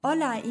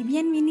Hola y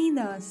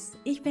bienvenidos!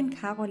 Ich bin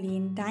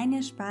Caroline,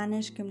 deine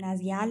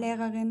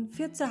Spanisch-Gymnasiallehrerin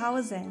für zu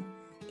Hause.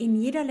 In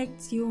jeder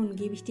Lektion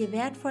gebe ich dir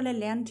wertvolle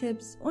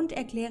Lerntipps und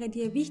erkläre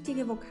dir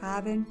wichtige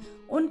Vokabeln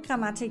und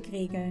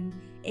Grammatikregeln,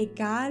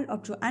 egal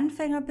ob du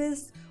Anfänger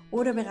bist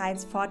oder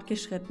bereits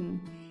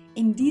fortgeschritten.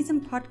 In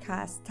diesem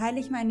Podcast teile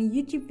ich meine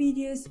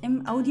YouTube-Videos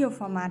im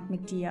Audioformat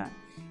mit dir.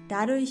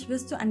 Dadurch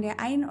wirst du an der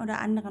einen oder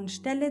anderen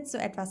Stelle zu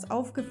etwas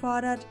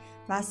aufgefordert,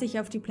 was sich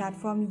auf die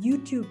Plattform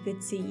YouTube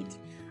bezieht.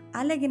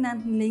 Alle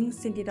genannten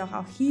Links sind jedoch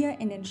auch hier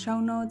in den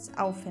Shownotes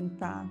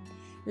auffindbar.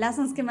 Lass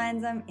uns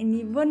gemeinsam in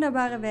die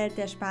wunderbare Welt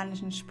der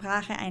spanischen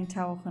Sprache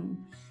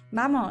eintauchen.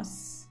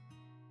 ¡Vamos!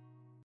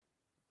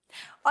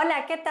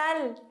 Hola, ¿qué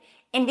tal?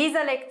 In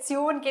dieser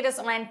Lektion geht es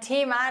um ein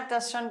Thema,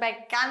 das schon bei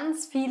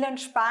ganz vielen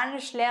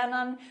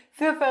Spanischlernern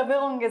für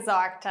Verwirrung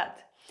gesorgt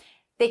hat.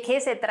 ¿De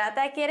qué se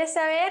trata, quieres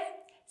saber?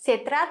 Se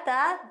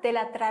trata de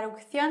la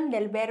traducción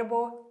del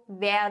verbo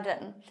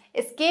werden.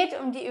 Es geht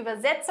um die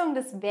Übersetzung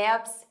des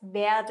Verbs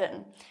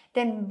werden.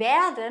 Denn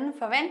werden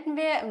verwenden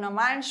wir im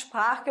normalen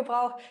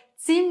Sprachgebrauch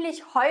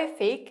ziemlich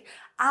häufig,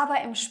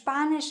 aber im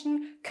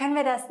Spanischen können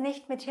wir das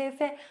nicht mit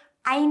Hilfe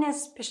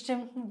eines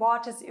bestimmten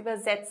Wortes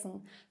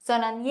übersetzen,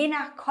 sondern je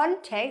nach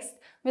Kontext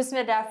müssen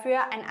wir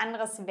dafür ein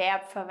anderes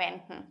Verb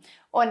verwenden.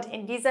 Und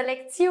in dieser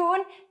Lektion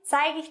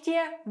zeige ich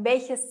dir,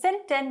 welches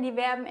sind denn die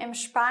Verben im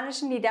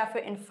Spanischen, die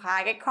dafür in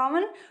Frage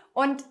kommen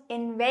und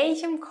in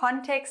welchem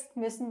Kontext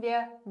müssen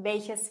wir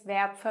welches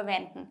Verb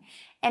verwenden.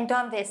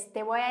 Entonces,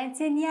 te voy a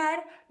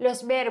enseñar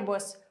los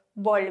verbos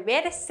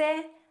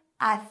volverse,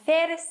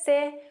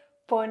 hacerse,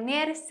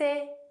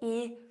 ponerse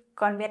y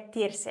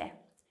convertirse.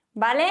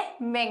 ¿Vale?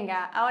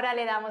 Venga, ahora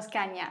le damos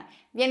caña.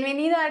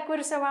 Bienvenido al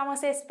curso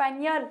Vamos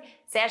Español.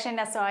 Sehr schön,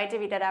 dass du heute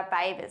wieder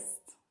dabei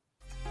bist.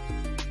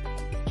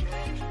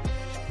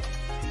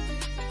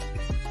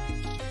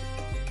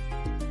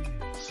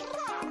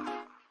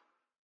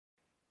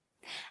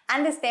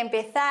 Antes de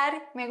empezar,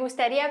 me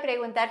gustaría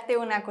preguntarte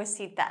una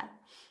cosita.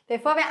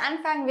 Bevor wir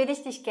anfangen, würde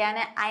ich dich gerne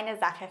eine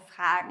Sache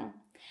fragen.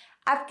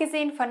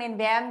 Abgesehen von den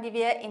Verben, die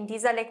wir in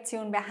dieser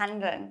Lektion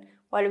behandeln,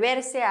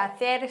 volverse,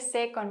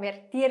 hacerse,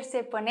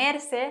 convertirse,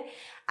 ponerse.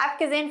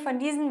 Abgesehen von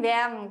diesen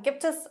Verben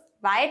gibt es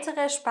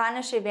weitere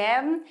spanische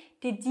Verben,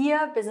 die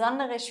dir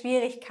besondere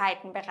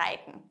Schwierigkeiten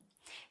bereiten.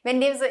 Wenn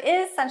dem so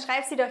ist, dann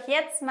schreib sie doch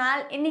jetzt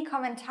mal in die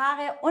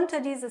Kommentare unter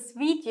dieses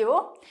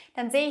Video.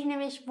 Dann sehe ich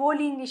nämlich, wo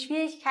liegen die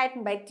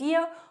Schwierigkeiten bei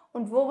dir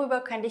und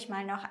worüber könnte ich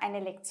mal noch eine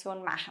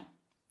Lektion machen.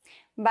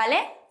 ¿Vale?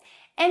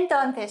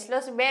 Entonces,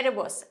 los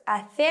verbos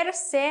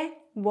hacerse,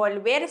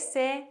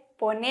 volverse,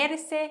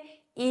 ponerse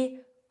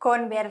y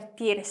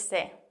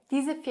convertirse.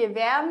 Diese 4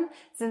 Verben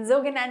sind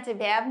sogenannte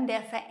Verben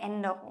der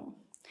Veränderung,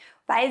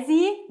 weil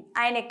sie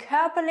eine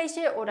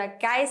körperliche oder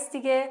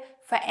geistige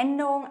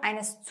Veränderung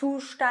eines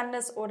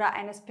Zustandes oder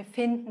eines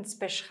Befindens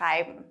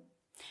beschreiben.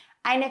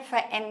 Eine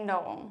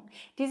Veränderung.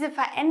 Diese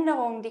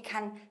Veränderung, die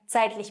kann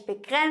zeitlich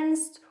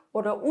begrenzt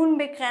oder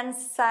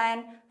unbegrenzt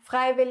sein,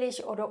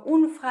 freiwillig oder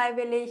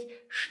unfreiwillig,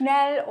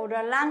 schnell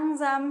oder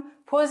langsam,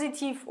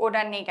 positiv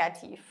oder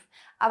negativ.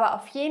 Aber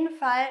auf jeden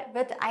Fall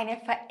wird eine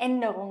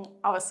Veränderung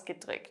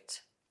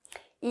ausgedrückt.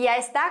 Y ya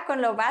está con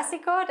lo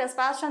básico, das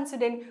war schon zu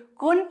den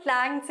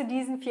Grundlagen zu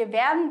diesen 4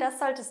 Verben, das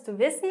solltest du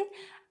wissen.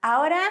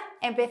 Ahora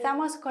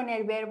empezamos con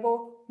el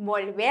verbo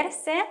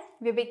volverse.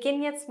 Wir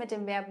beginnen jetzt mit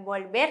dem Verb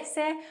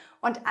volverse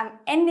und am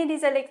Ende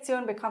dieser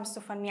Lektion bekommst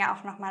du von mir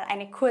auch nochmal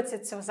eine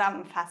kurze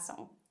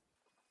Zusammenfassung.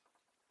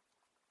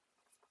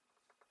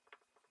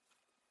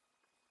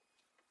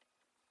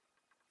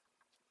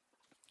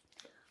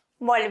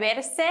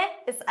 Volverse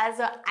ist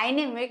also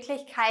eine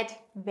Möglichkeit,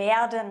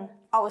 werden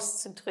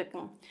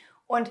auszudrücken.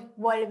 Und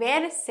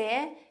volverse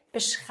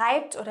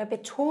beschreibt oder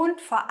betont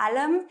vor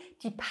allem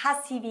die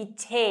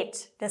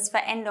Passivität des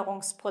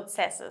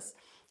Veränderungsprozesses.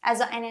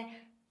 Also eine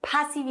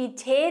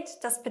Passivität,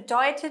 das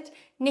bedeutet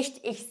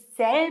nicht ich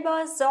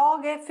selber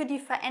sorge für die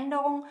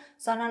Veränderung,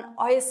 sondern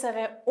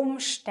äußere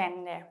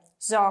Umstände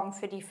sorgen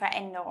für die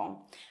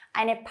Veränderung.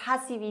 Eine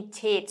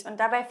Passivität und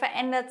dabei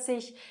verändert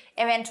sich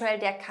eventuell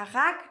der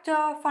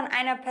Charakter von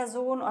einer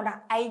Person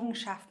oder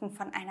Eigenschaften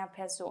von einer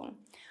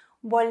Person.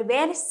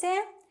 Volverse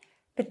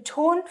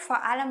betont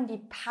vor allem die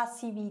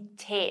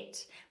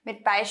Passivität.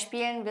 Mit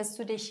Beispielen wirst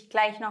du dich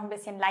gleich noch ein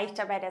bisschen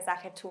leichter bei der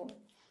Sache tun.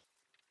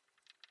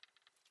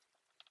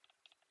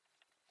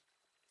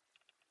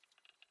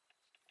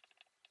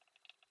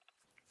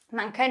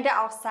 Man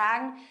könnte auch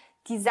sagen,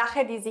 die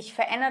Sache, die sich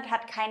verändert,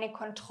 hat keine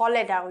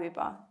Kontrolle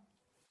darüber.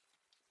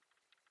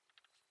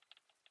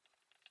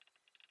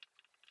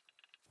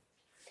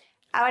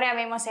 Ahora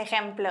vemos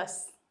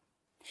ejemplos.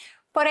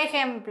 Por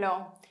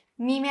ejemplo,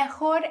 mi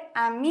mejor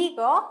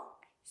amigo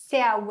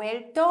se ha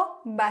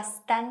vuelto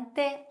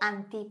bastante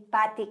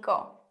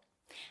antipático.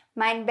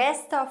 Mein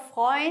bester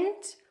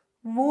Freund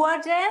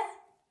wurde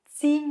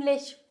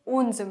ziemlich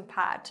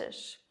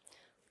unsympathisch.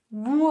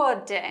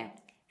 Wurde,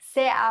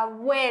 se ha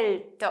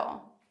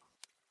vuelto.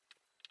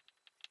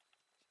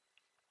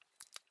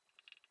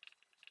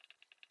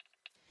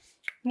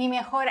 Mi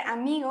mejor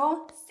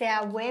amigo se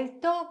ha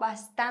vuelto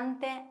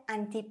bastante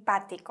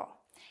antipático.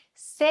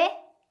 Se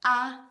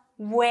ha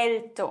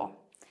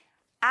vuelto.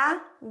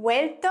 Ha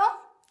vuelto,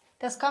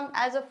 das kommt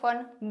also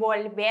von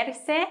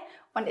volverse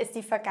und ist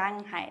die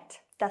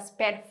Vergangenheit, das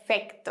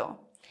Perfekto.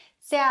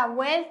 Se ha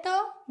vuelto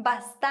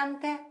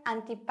bastante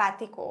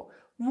antipático.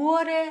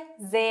 Wurde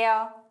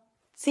sehr,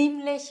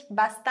 ziemlich,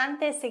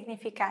 bastante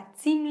significa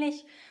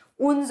ziemlich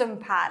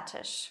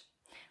unsympathisch.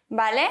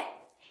 Vale?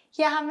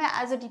 Hier haben wir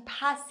also die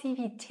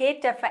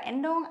Passivität der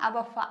Veränderung,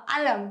 aber vor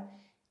allem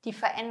die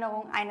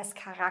Veränderung eines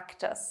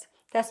Charakters.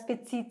 Das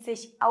bezieht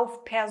sich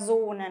auf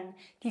Personen,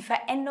 die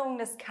Veränderung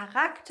des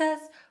Charakters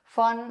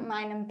von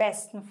meinem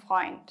besten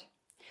Freund.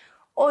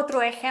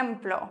 Otro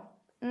ejemplo.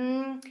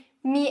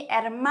 Mi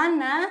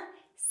hermana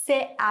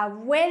se ha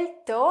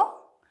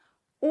vuelto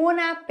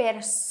una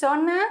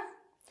persona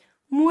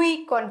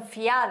muy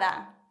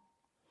confiada.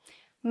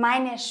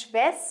 Meine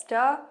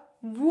Schwester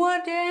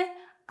wurde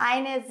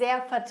eine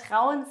sehr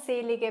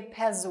vertrauensselige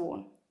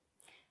Person.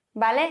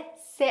 ¿Vale?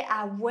 Se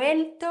ha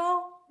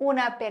vuelto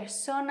una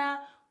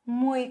persona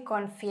muy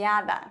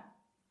confiada.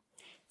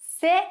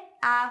 Se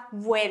ha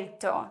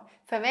vuelto.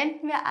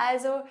 Verwenden wir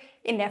also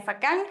in der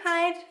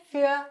Vergangenheit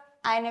für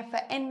eine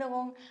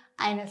Veränderung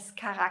eines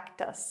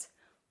Charakters.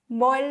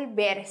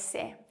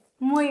 Volverse.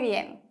 Muy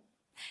bien.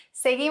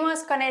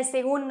 Seguimos con el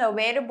segundo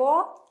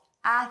verbo,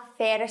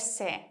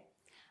 hacerse.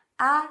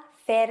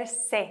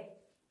 Hacerse.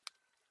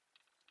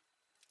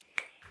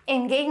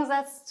 Im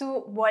Gegensatz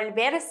zu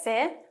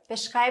volverse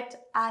beschreibt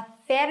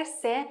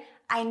hacerse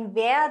ein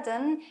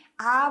Werden,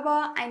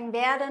 aber ein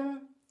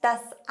Werden, das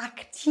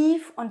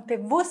aktiv und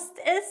bewusst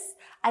ist.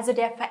 Also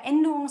der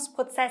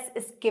Veränderungsprozess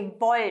ist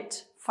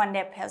gewollt von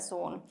der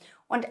Person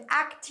und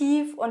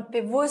aktiv und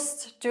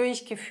bewusst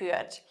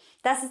durchgeführt.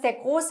 Das ist der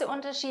große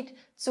Unterschied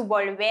zu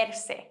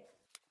volverse.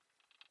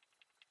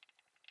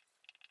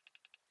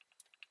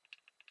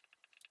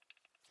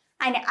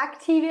 Eine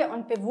aktive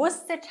und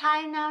bewusste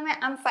Teilnahme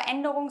am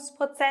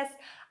Veränderungsprozess.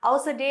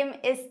 Außerdem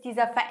ist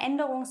dieser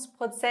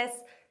Veränderungsprozess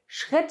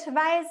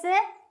schrittweise,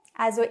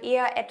 also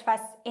eher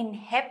etwas in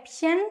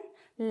Häppchen,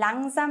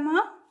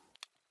 langsamer.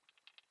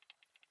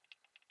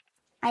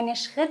 Eine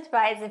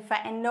schrittweise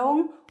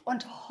Veränderung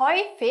und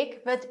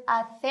häufig wird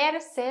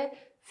hacerse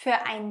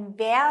für ein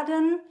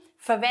Werden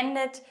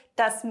verwendet,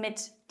 das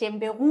mit dem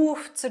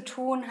Beruf zu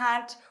tun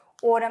hat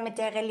oder mit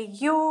der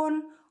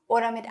Religion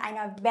oder mit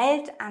einer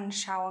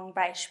Weltanschauung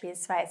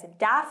beispielsweise.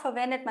 Da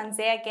verwendet man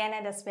sehr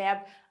gerne das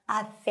Verb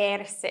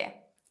hacerse.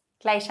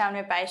 Gleich schauen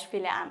wir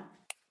Beispiele an.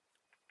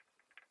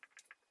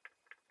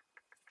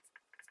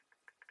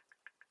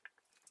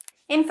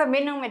 In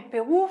Verbindung mit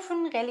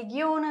Berufen,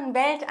 Religionen,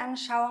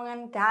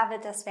 Weltanschauungen, da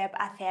wird das Verb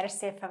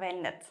hacerse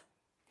verwendet.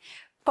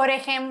 Por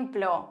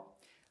ejemplo,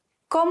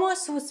 como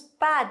sus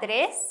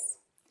padres,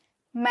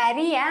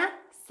 María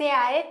se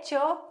ha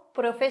hecho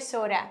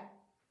profesora.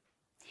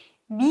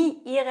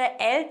 Wie ihre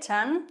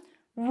Eltern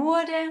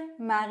wurde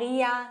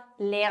Maria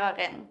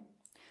Lehrerin.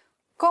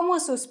 Como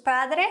sus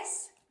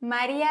padres,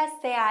 María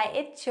se ha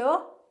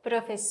hecho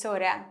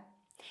profesora.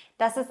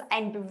 Das ist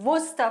ein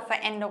bewusster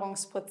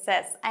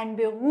Veränderungsprozess, einen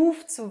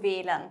Beruf zu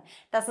wählen.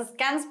 Das ist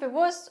ganz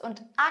bewusst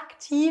und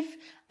aktiv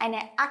eine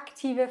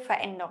aktive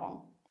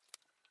Veränderung.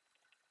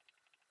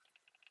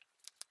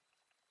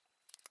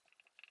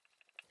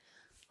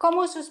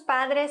 Como sus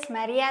padres,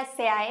 María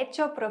se ha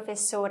hecho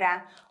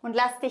profesora. Und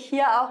lass dich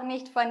hier auch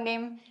nicht von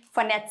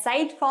der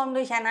Zeitform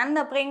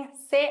durcheinander bringen.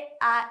 Se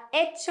ha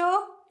hecho,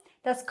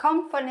 das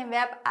kommt von dem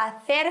Verb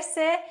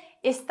hacerse,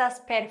 ist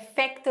das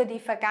Perfekto, die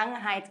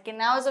Vergangenheit.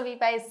 Genauso wie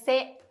bei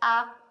se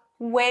ha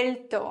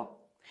vuelto.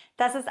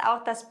 Das ist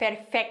auch das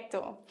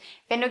Perfekto.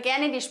 Wenn du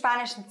gerne die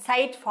spanischen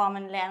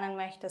Zeitformen lernen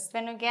möchtest,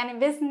 wenn du gerne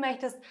wissen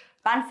möchtest,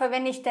 wann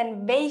verwende ich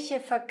denn welche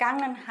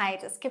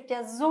Vergangenheit? Es gibt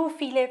ja so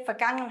viele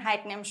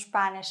Vergangenheiten im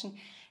Spanischen.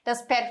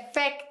 Das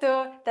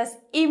Perfecto, das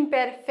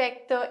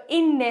Imperfecto,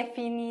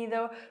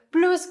 Indefinido,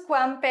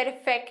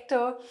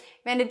 Pluscuamperfecto.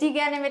 Wenn du die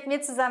gerne mit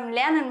mir zusammen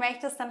lernen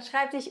möchtest, dann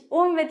schreib dich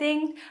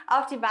unbedingt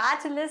auf die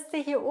Warteliste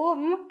hier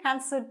oben.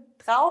 Kannst du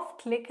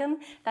draufklicken,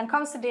 dann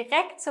kommst du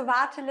direkt zur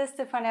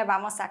Warteliste von der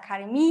Vamos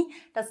Akademie.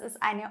 Das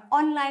ist eine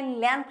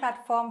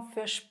Online-Lernplattform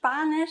für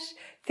Spanisch,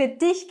 für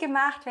dich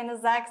gemacht, wenn du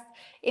sagst,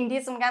 in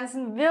diesem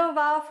ganzen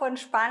Wirrwarr von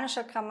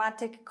spanischer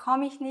Grammatik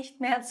komme ich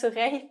nicht mehr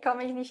zurecht,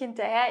 komme ich nicht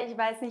hinterher, ich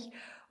weiß nicht,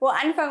 wo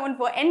Anfang und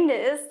wo Ende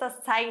ist.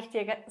 Das zeige ich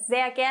dir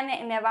sehr gerne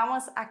in der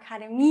Vamos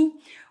Akademie.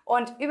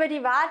 Und über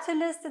die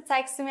Warteliste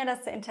zeigst du mir,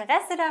 dass du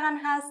Interesse daran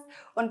hast.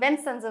 Und wenn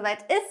es dann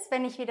soweit ist,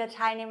 wenn ich wieder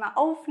Teilnehmer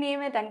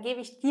aufnehme, dann gebe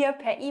ich dir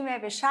per E-Mail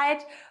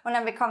Bescheid und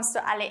dann bekommst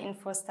du alle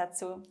Infos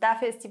dazu.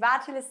 Dafür ist die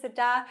Warteliste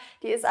da.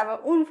 Die ist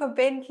aber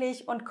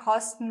unverbindlich und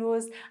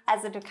kostenlos.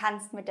 Also du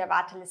kannst mit der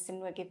Warteliste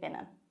nur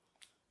gewinnen.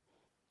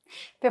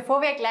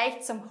 Bevor wir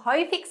gleich zum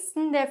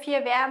häufigsten der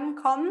 4 Verben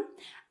kommen,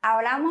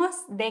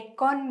 hablamos de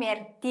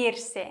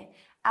convertirse.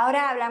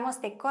 Ahora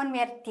hablamos de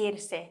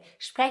convertirse.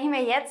 Sprechen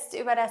wir jetzt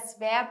über das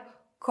Verb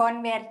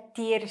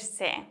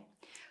convertirse.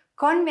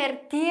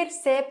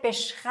 Convertirse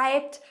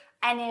beschreibt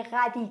eine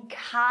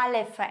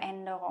radikale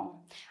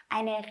Veränderung,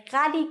 eine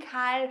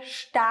radikal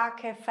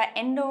starke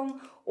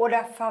Veränderung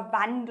oder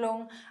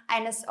Verwandlung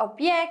eines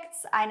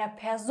Objekts, einer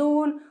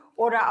Person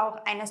oder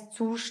auch eines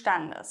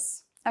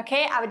Zustandes.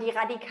 Okay, aber die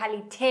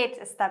Radikalität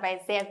ist dabei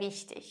sehr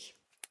wichtig.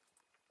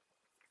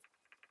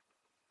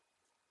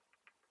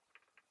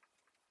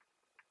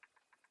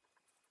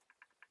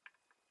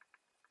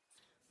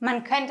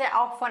 Man könnte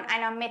auch von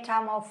einer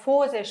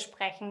Metamorphose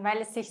sprechen,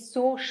 weil es sich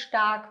so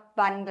stark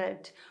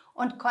wandelt.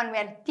 Und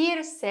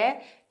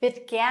convertirse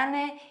wird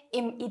gerne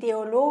im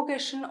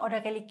ideologischen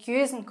oder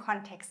religiösen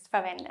Kontext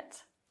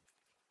verwendet.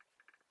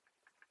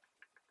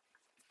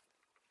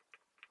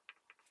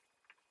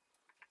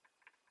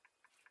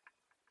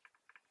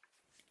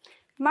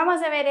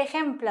 Vamos a ver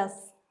ejemplos.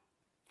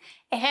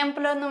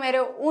 Ejemplo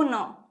número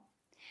 1.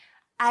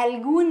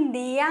 Algún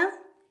día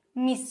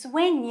mis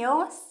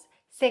sueños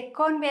se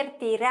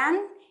convertirán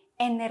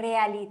en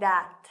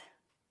realidad.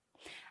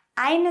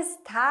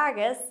 Eines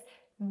Tages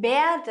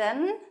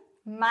werden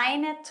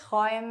meine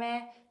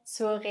Träume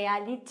zur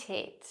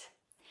Realität.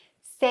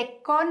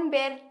 Se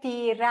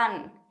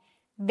convertirán,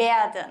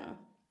 werden.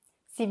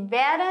 Sie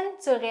werden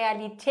zur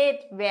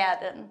Realität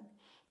werden.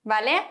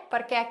 ¿Vale?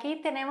 Porque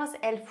aquí tenemos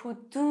el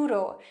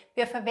futuro.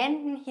 Wir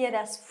verwenden hier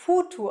das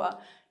Futur.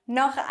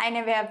 Noch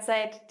eine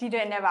Verbzeit, die du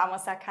in der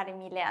Vamos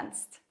Akademie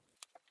lernst.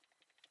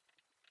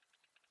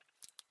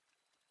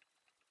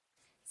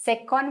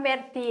 Se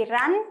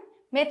convertirán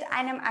mit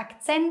einem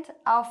Akzent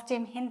auf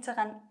dem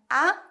hinteren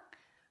A,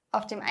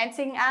 auf dem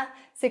einzigen A.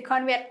 Se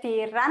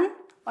convertirán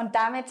und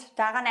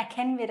daran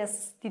erkennen wir, das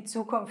ist die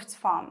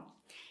Zukunftsform.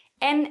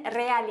 En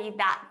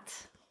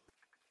realidad.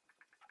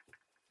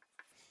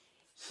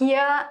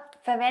 Hier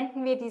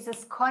verwenden wir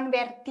dieses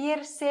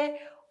convertirse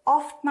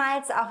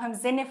oftmals auch im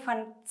Sinne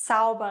von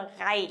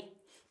Zauberei.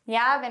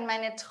 Ja, wenn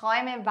meine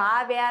Träume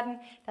wahr werden,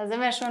 da sind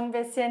wir schon ein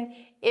bisschen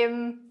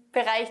im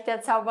Bereich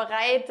der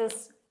Zauberei,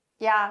 des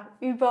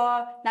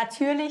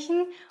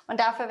Übernatürlichen, und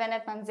da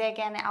verwendet man sehr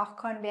gerne auch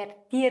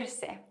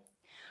convertirse.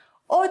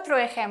 Otro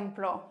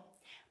ejemplo.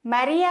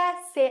 María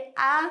se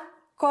ha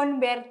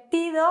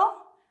convertido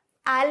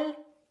al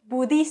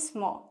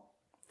budismo.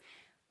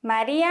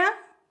 María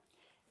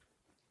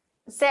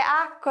se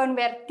ha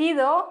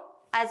convertido,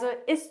 also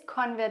ist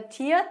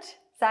konvertiert,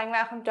 sagen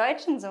wir auch im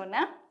Deutschen so,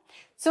 ne?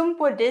 Zum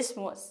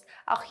Buddhismus.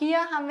 Auch hier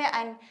haben wir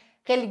einen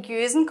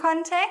religiösen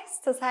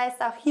Kontext, das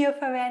heißt, auch hier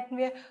verwenden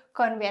wir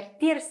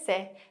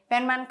convertirse,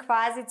 wenn man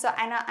quasi zu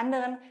einer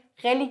anderen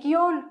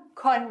Religion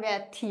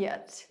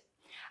konvertiert.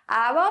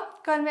 Aber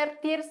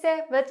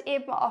convertirse wird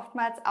eben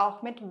oftmals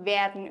auch mit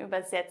werden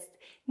übersetzt,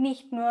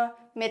 nicht nur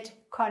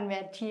mit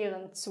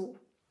konvertieren zu.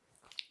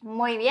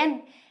 Muy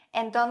bien,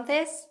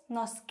 entonces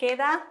nos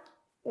queda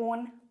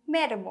un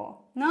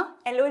verbo, ¿no?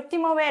 El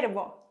último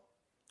verbo.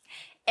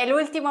 El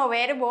último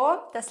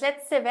verbo, das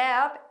letzte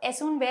Verb,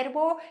 es un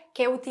verbo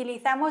que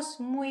utilizamos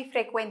muy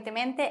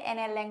frecuentemente en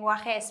el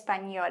lenguaje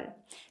español.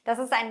 Das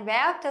ist ein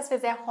Verb, das wir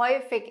sehr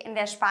häufig in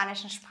der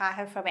spanischen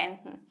Sprache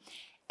verwenden.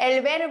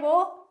 El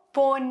verbo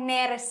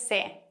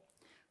ponerse.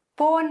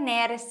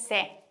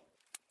 Ponerse.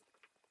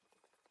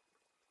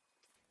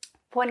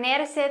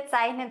 Ponerse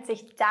zeichnet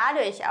sich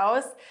dadurch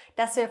aus,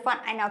 dass wir von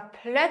einer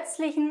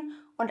plötzlichen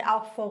und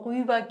auch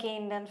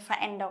vorübergehenden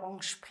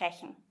Veränderung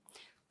sprechen.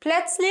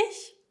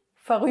 Plötzlich,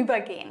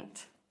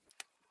 vorübergehend.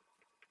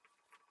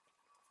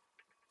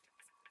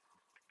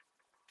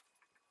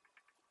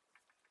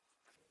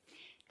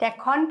 Der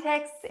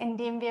Kontext, in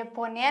dem wir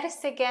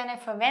ponerse gerne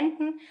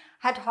verwenden,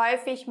 hat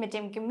häufig mit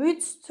dem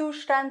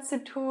Gemütszustand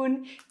zu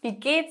tun. Wie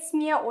geht's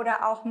mir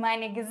oder auch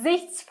meine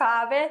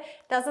Gesichtsfarbe?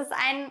 Das ist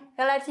ein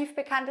relativ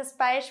bekanntes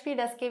Beispiel,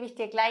 das gebe ich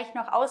dir gleich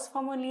noch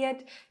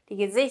ausformuliert. Die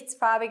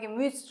Gesichtsfarbe,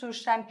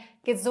 Gemütszustand,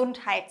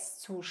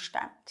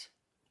 Gesundheitszustand.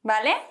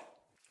 ¿Vale?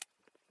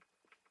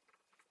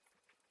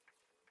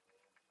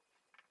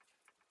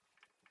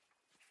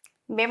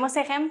 ¿Vemos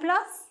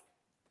ejemplos?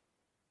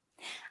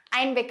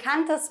 Ein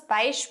bekanntes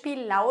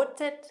Beispiel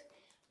lautet: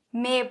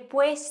 Me he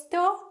puesto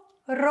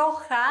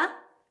roja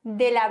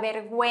de la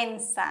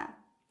vergüenza.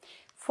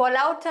 Vor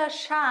lauter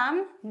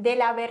Scham, de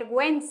la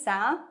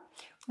vergüenza,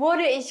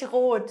 wurde ich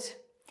rot.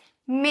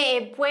 Me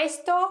he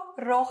puesto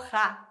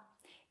roja.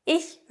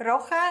 Ich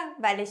roja,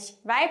 weil ich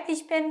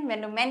weiblich bin,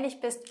 wenn du männlich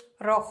bist,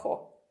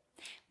 rojo.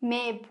 Me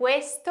he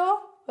puesto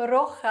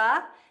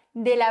roja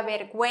de la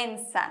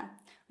vergüenza.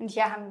 Und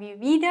hier haben wir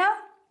wieder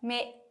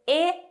me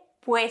he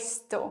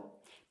puesto.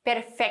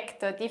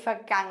 Perfekto, die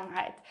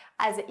Vergangenheit.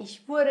 Also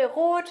ich wurde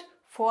rot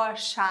vor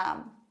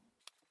Scham.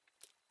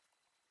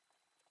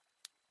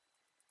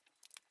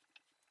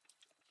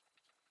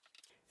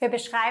 Wir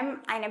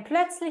beschreiben eine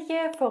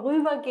plötzliche,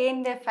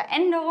 vorübergehende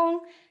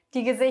Veränderung,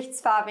 die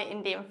Gesichtsfarbe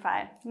in dem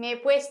Fall. Me he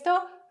puesto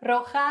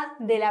roja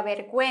de la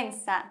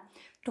vergüenza.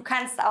 Du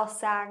kannst auch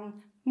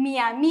sagen, mi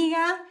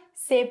amiga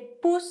se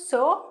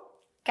puso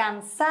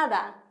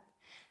cansada.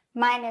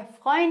 Meine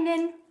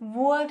Freundin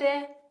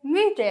wurde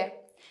müde.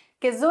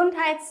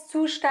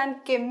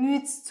 Gesundheitszustand,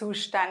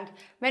 Gemütszustand.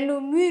 Wenn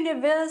du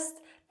müde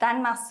wirst,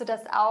 dann machst du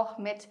das auch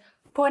mit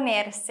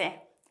ponerse.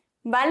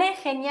 Vale,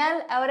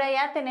 genial. Ahora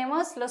ya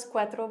tenemos los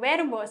 4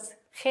 verbos.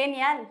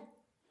 Genial.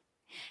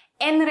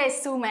 En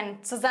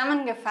resumen,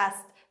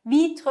 zusammengefasst,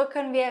 wie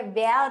drücken wir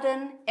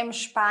werden im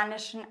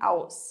Spanischen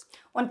aus?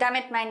 Und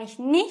damit meine ich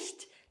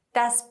nicht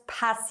das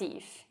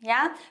Passiv.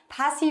 Ja?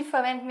 Passiv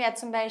verwenden wir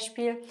zum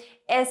Beispiel,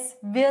 es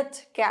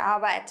wird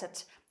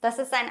gearbeitet. Das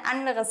ist ein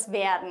anderes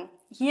Werden.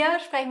 Hier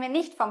sprechen wir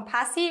nicht vom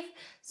Passiv,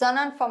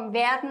 sondern vom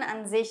Werden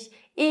an sich.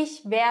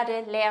 Ich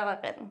werde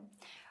Lehrerin.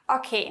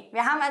 Okay,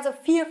 wir haben also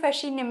 4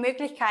 verschiedene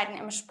Möglichkeiten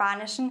im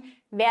Spanischen,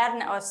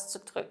 werden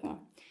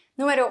auszudrücken.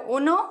 Número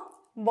 1,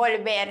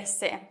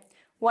 volverse.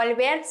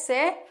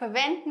 Volverse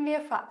verwenden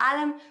wir vor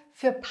allem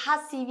für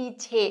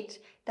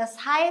Passivität.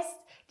 Das heißt,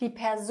 die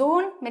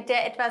Person, mit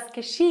der etwas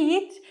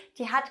geschieht,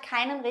 die hat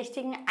keinen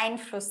richtigen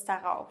Einfluss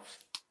darauf.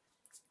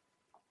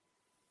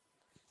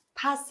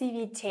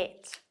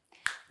 Passivität.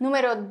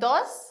 Número 2,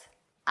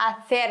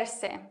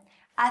 hacerse.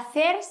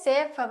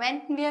 Hacerse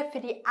verwenden wir für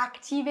die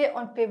aktive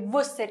und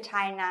bewusste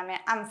Teilnahme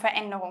am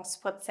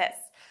Veränderungsprozess.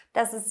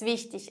 Das ist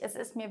wichtig. Es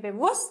ist mir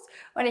bewusst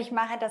und ich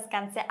mache das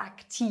Ganze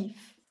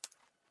aktiv.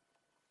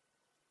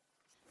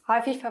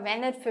 Häufig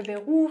verwendet für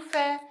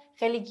Berufe,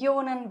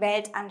 Religionen,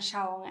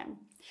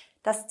 Weltanschauungen.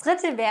 Das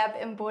 3. Verb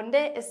im Bunde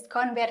ist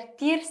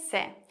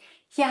convertirse.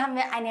 Hier haben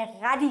wir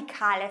eine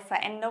radikale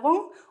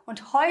Veränderung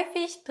und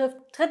häufig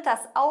tritt das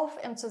auf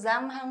im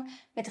Zusammenhang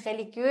mit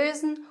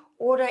religiösen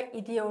oder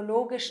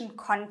ideologischen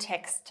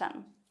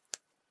Kontexten.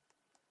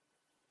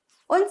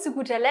 Und zu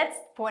guter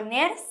Letzt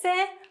ponerse.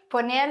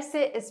 Ponerse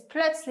ist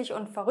plötzlich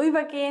und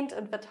vorübergehend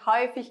und wird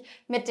häufig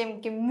mit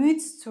dem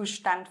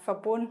Gemütszustand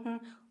verbunden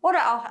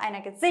oder auch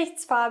einer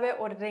Gesichtsfarbe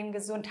oder dem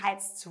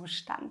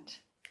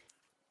Gesundheitszustand.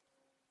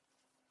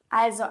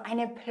 Also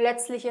eine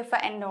plötzliche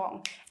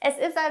Veränderung. Es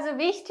ist also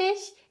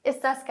wichtig,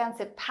 ist das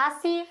Ganze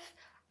passiv,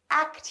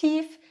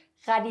 aktiv,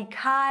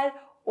 radikal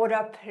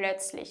oder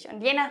plötzlich.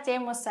 Und je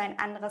nachdem musst du ein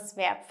anderes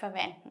Verb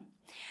verwenden.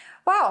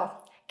 Wow,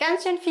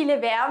 ganz schön viele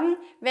Verben.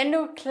 Wenn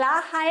du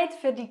Klarheit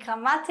für die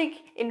Grammatik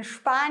in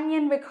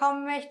Spanien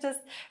bekommen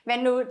möchtest,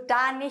 wenn du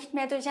da nicht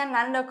mehr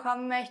durcheinander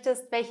kommen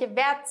möchtest, welche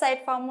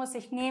Verbzeitform muss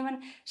ich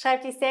nehmen,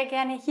 schreib dich sehr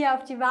gerne hier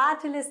auf die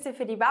Warteliste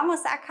für die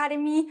Vamos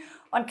Akademie.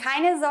 Und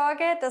keine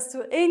Sorge, dass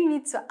du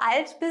irgendwie zu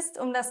alt bist,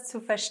 um das zu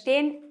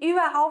verstehen.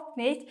 Überhaupt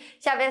nicht.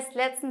 Ich habe erst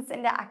letztens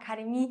in der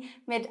Akademie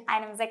mit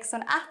einem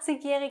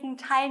 86-jährigen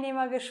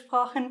Teilnehmer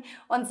gesprochen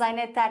und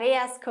seine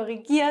Tareas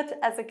korrigiert.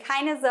 Also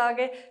keine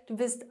Sorge, du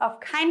bist auf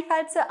keinen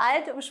Fall zu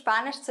alt, um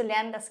Spanisch zu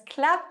lernen. Das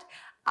klappt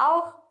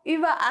auch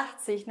über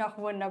 80 noch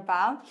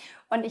wunderbar.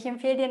 Und ich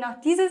empfehle dir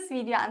noch dieses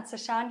Video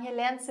anzuschauen. Hier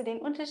lernst du den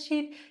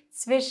Unterschied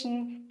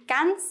zwischen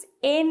ganz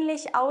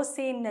ähnlich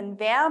aussehenden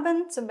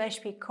Verben, zum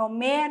Beispiel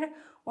comer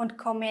und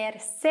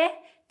comerse,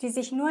 die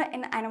sich nur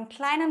in einem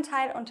kleinen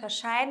Teil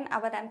unterscheiden,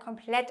 aber dann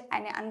komplett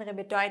eine andere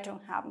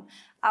Bedeutung haben.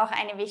 Auch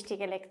eine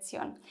wichtige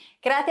Lektion.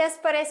 Gracias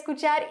por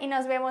escuchar y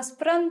nos vemos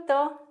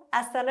pronto.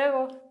 Hasta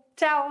luego.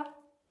 Ciao.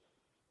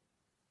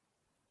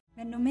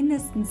 Wenn du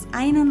mindestens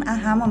einen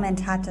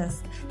Aha-Moment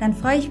hattest, dann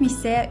freue ich mich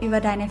sehr über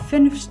deine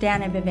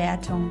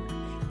 5-Sterne-Bewertung.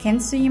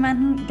 Kennst du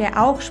jemanden,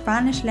 der auch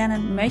Spanisch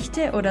lernen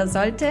möchte oder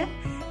sollte?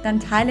 Dann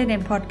teile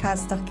den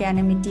Podcast doch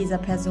gerne mit dieser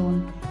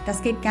Person.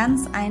 Das geht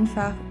ganz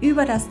einfach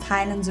über das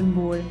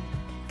Teilen-Symbol.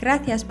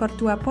 Gracias por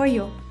tu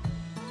apoyo.